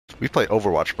We play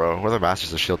Overwatch, bro. We're the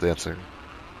masters of shield dancing.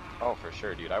 Oh, for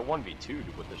sure, dude. I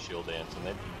 1v2'd with the shield dance,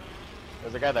 and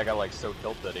there's a guy that got like so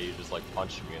tilted that he just like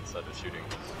punched me instead of shooting.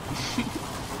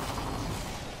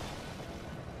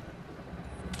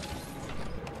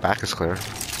 Back is clear.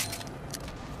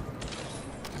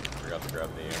 Forgot to grab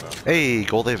the ammo. Hey,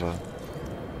 gold Ava.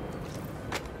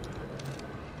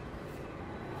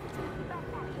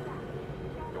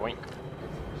 Yoink.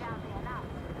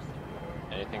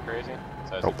 Anything crazy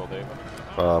besides Nope. the gold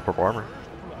Ava? Purple armor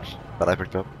that I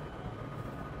picked up.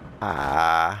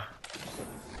 Ah,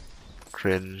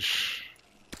 cringe.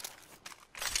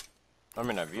 I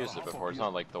mean, I've used it before. It's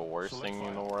not like the worst thing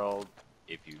in the world.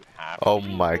 If you have Oh to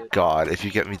use my it. god, if you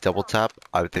get me double tap,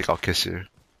 I think I'll kiss you.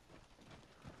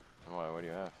 What do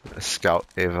you have? A Scout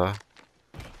Ava.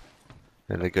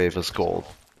 And they gave us gold.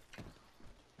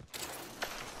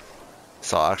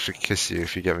 So I'll actually kiss you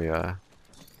if you get me a...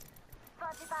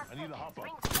 I need a hop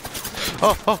up.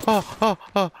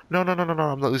 Oh, no, no, no, no, no,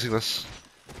 I'm not losing this.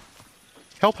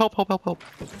 Help, help, help, help, help.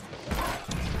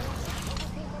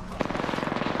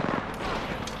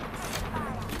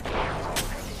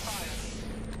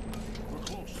 We're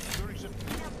close. 30 seconds.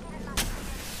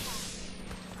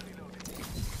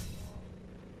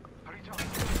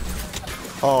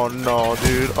 Oh no,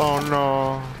 dude, oh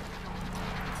no.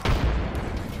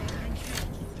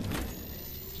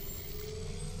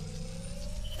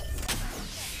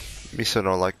 Misa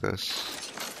don't like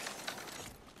this.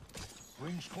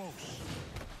 Rings close.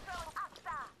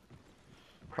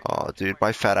 Oh, dude,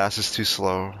 my fat ass is too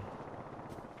slow.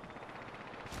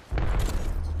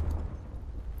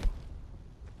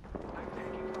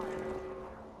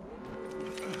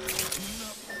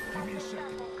 Give me a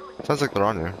second. Sounds like they're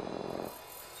on here.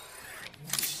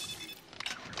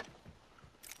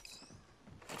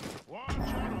 Watch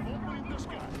out, I'm opening this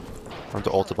guy. Want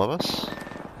to ult above us?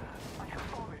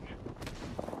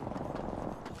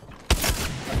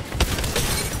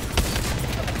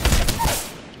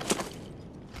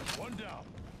 One down.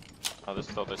 Oh, there's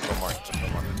still more. There's still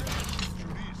more.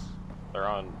 Through these. They're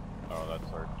on. Oh,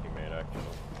 that's our teammate actually.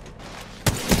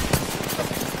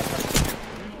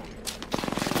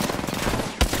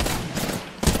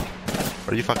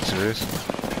 Are you fucking serious?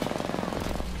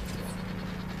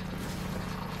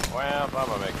 Well, I'm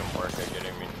gonna make him work at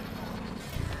getting me.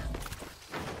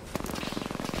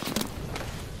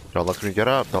 Don't let me get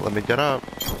up, don't let me get up.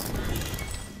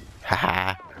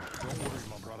 Haha. Don't worry,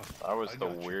 my brother. That was the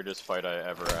weirdest fight I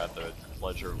ever had the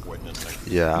pleasure of witnessing.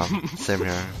 Yeah, same here.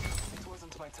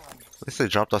 At least they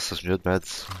dropped us some good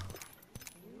meds.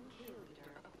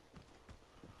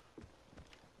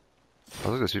 Oh,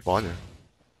 look at those people on you.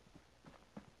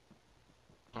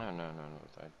 Oh, no.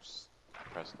 I just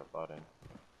pressed the button.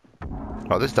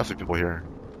 Oh, there's definitely people here.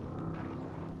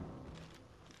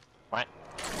 What?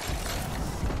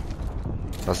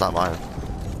 That's not mine.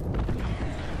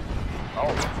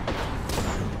 Oh.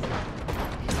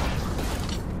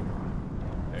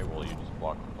 Okay, well, you just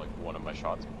blocked like one of my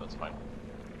shots, but that's fine.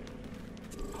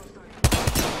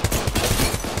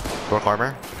 Broke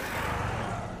armor?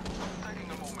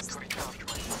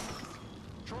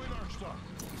 Throwing Arc Star.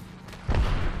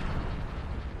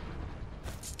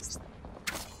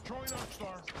 Throwing Arc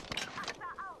Star.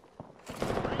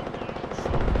 Rain down.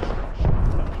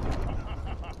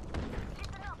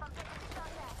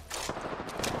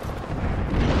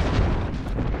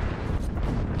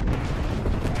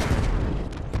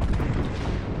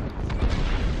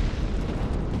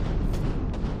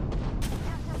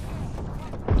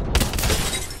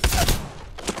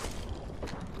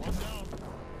 One down.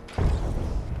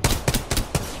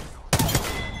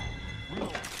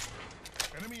 Reload.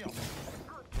 Enemy up.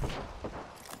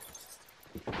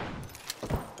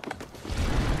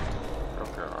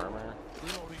 Broke your armor.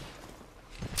 Reloading.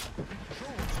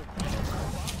 Throwing some bomb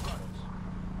grenades.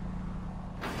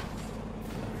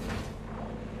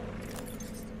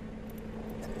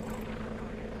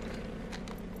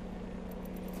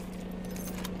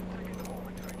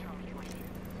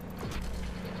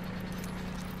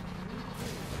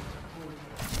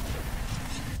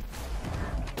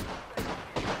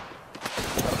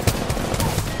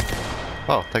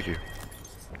 Oh, thank you.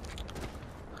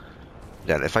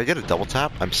 Yeah, if I get a double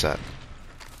tap, I'm set.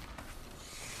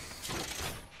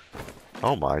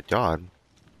 Oh my god.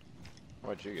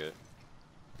 What'd you get?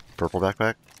 Purple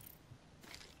backpack?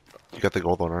 You got the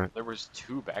gold one, right? There was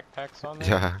 2 backpacks on there?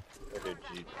 Yeah. Or did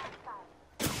you...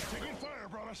 Taking fire,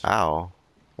 brothers. Ow.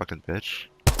 Fucking bitch.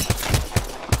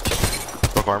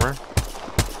 Broke armor?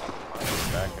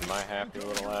 I'm backing my happy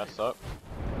little ass up.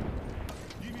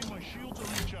 Give me my shields to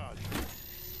recharge.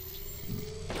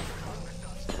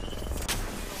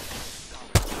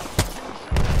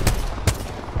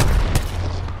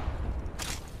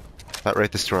 That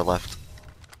right, this to our left.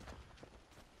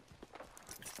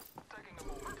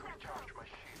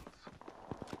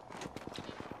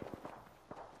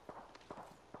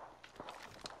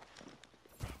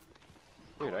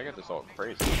 Dude, I get this all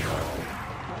crazy.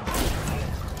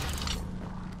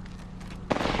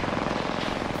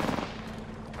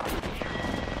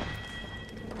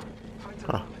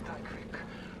 Huh.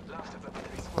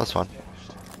 That's fun.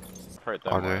 Hurt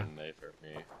them Okay. when they hurt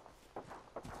me.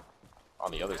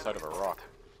 On the other side of a rock.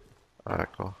 Alright,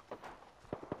 cool.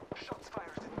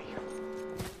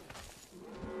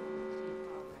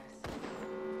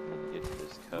 Get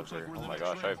this cover. Oh my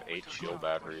gosh, I have 8 shield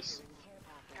batteries.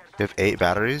 You have 8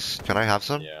 batteries? Can I have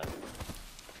some? Yeah.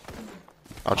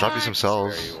 I'll drop you some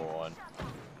cells. Very one.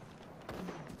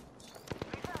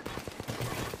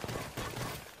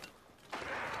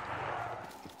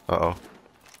 Uh-oh.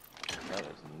 That is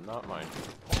not mine.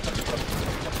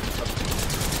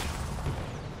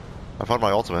 I found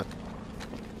my ultimate.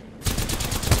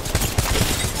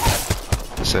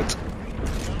 Sit.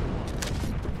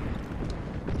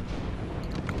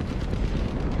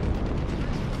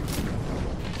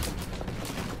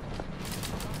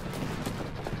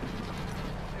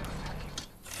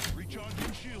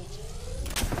 Recharging shields.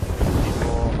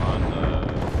 People on the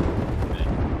mid.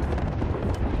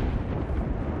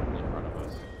 In front of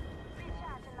us.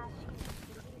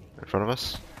 In front of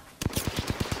us?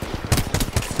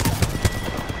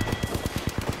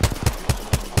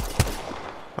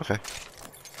 Okay.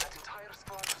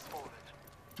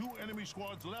 Two enemy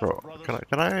squads left, Bro, brothers.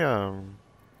 can I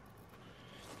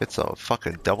get some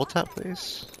fucking double tap,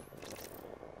 please?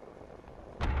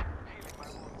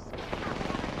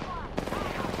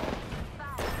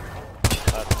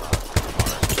 That's not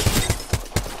smart.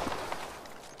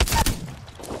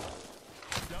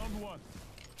 Down one.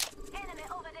 Enemy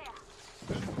over there.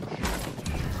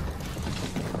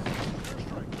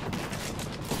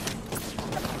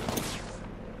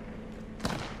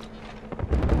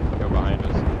 Go behind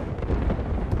us.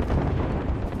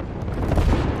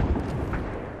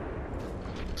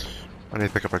 I need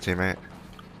to pick up our teammate.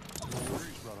 No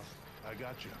worries, brother. I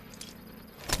got you.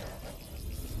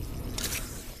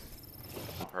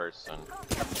 Person.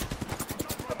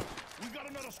 We got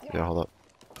another squad. Yeah, hold up.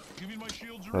 Give me my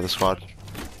shields. Another squad.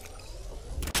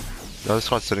 The other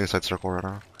squad's sitting inside circle right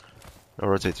now. I'll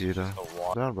rotate to you to The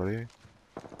wall. down, buddy.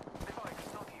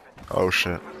 Oh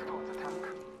shit.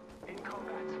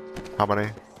 How many?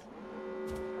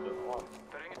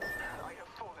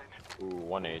 Ooh,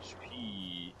 1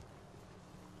 HP.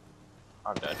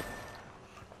 I'm dead.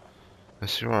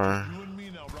 Yes, you are. You and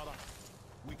me now, brother.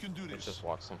 We can do It's this. just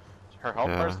Watson. Her health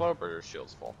Yeah. bar's low, but her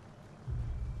shield's full.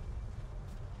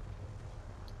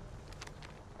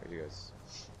 Are you guys?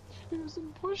 Here's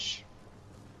some push.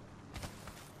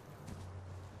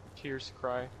 Tears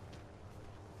cry.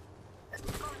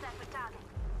 Contact with target.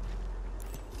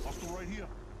 Hostile right here.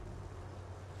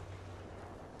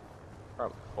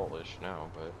 Probably fullish now,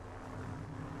 but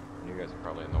you guys are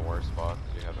probably in the worst spot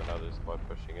because you have another squad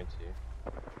pushing into you.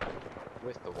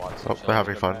 With the Watson. Oh, chilling they're having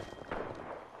in the fun. back.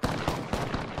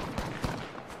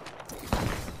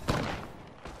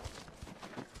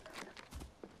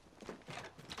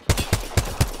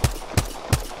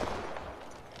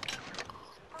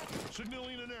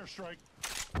 Signaling an airstrike.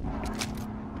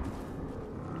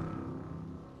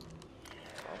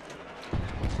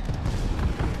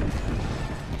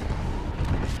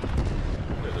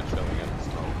 They're chilling in the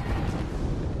smoke.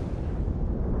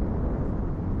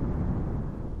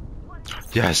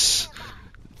 Yes!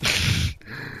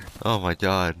 Oh my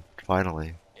god,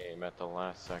 finally. Game at the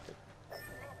last second. Let's go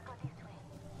this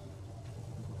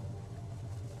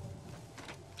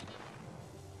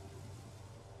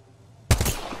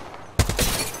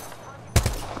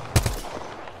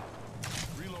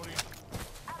way. Reloading.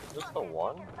 Is this the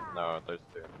one? No, there's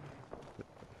 2.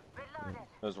 Reloaded.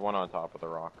 There's one on top of the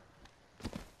rock.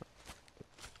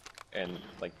 And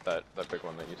like that big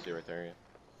one that you see right there. Yeah.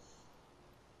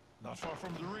 Not far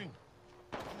from the ring.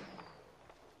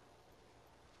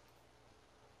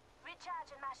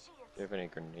 Recharging my shields. Do you have any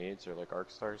grenades or like arc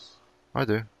stars? I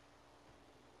do.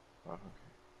 Oh, okay.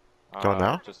 Going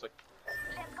now? Just like Let's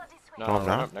go this way. no, Going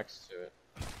run now? up next to it.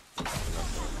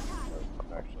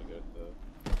 That's actually good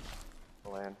to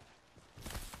land.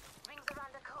 Rings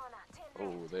around the corner. 10 Oh,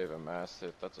 minutes. they have a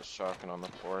massive. That's a shotgun on the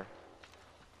floor.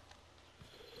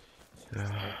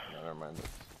 Yeah. No, never mind.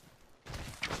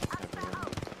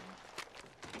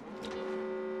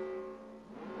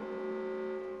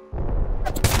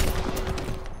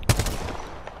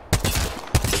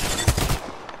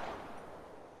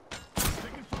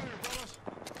 Taking fire, brothers.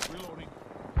 Reloading.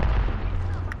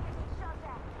 Shot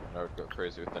down. No,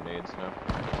 crazy with the nades now.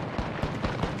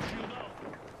 Shield out.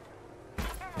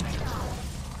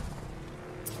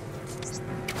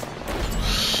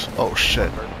 Oh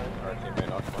shit. Our teammate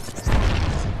knocked one.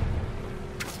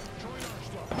 Join our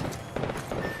stuff.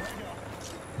 Frag out.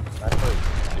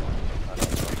 Actually,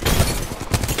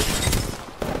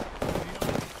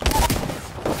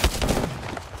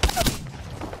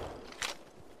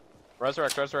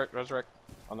 resurrect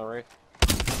on the right.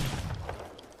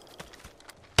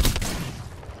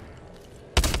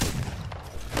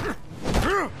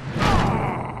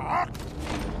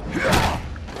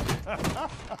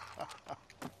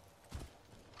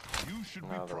 You should be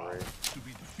Now the proud right. to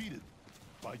be defeated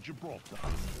by Gibraltar.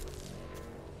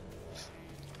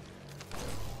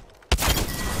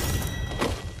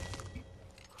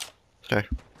 Okay.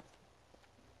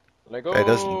 Let go. Hey,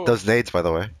 does nades by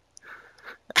the way.